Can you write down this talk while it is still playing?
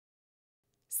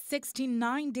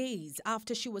69 days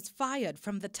after she was fired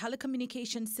from the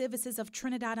telecommunications services of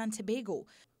Trinidad and Tobago,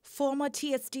 former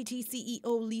TSTT CEO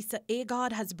Lisa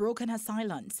Agard has broken her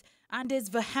silence and is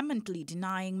vehemently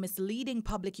denying misleading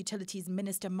Public Utilities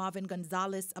Minister Marvin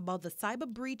Gonzalez about the cyber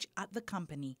breach at the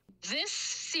company. This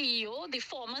CEO, the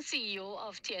former CEO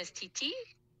of TSTT,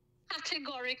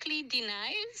 categorically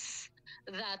denies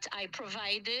that I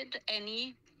provided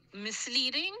any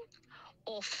misleading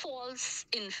or false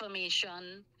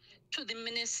information to the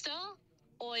minister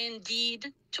or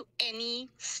indeed to any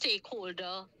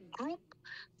stakeholder group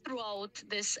throughout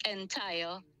this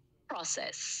entire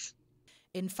process.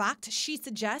 In fact, she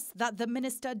suggests that the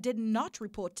minister did not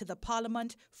report to the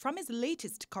parliament from his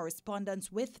latest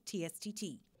correspondence with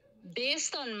TSTT.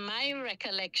 Based on my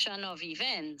recollection of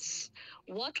events,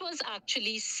 what was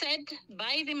actually said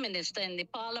by the minister in the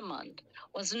parliament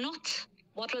was not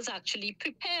what was actually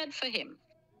prepared for him.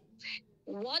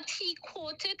 What he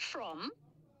quoted from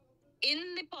in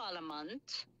the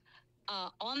parliament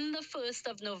on the 1st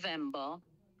of November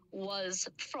was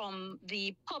from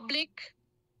the public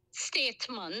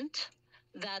statement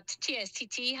that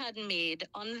TSTT had made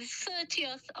on the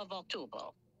 30th of October.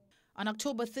 On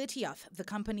October 30th, the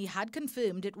company had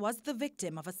confirmed it was the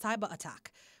victim of a cyber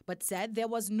attack, but said there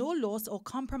was no loss or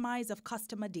compromise of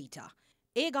customer data.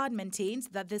 Agard maintains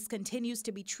that this continues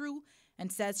to be true and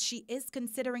says she is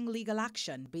considering legal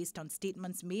action based on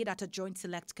statements made at a joint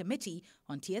select committee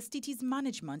on TSTT's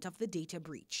management of the data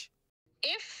breach.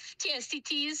 If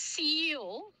TSTT's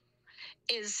CEO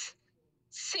is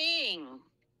saying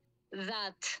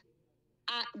that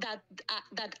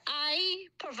I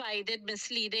provided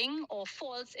misleading or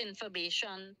false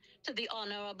information to the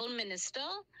Honorable Minister,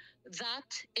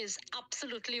 that is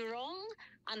absolutely wrong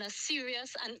and a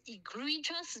serious and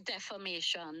egregious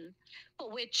defamation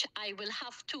for which I will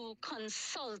have to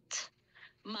consult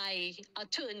my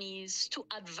attorneys to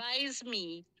advise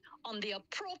me on the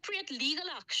appropriate legal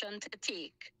action to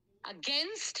take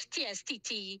against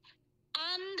TSTT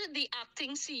and the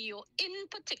acting CEO in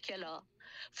particular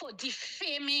for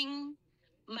defaming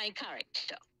my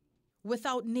character.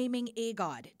 Without naming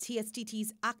Agard,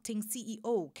 TSTT's acting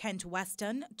CEO, Kent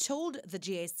Weston, told the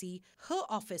JSC her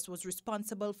office was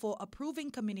responsible for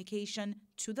approving communication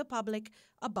to the public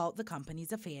about the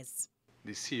company's affairs.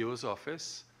 The CEO's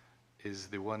office is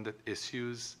the one that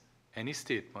issues any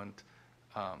statement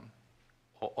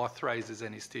or authorizes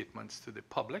any statements to the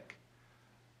public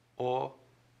or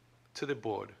to the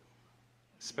board,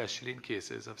 especially in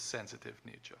cases of sensitive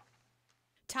nature.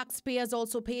 Taxpayers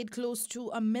also paid close to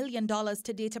 $1 million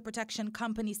to data protection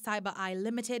company CyberEye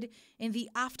Limited in the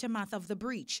aftermath of the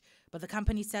breach, but the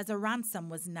company says a ransom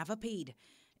was never paid.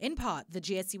 In part, the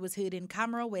JSC was heard in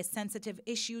camera where sensitive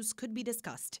issues could be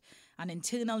discussed. An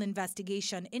internal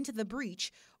investigation into the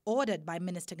breach, ordered by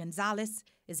Minister Gonzalez,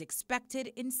 is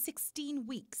expected in 16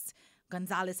 weeks.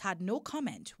 Gonzalez had no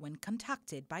comment when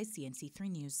contacted by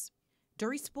CNC3 News.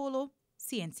 Dareece Polo,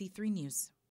 CNC3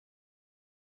 News.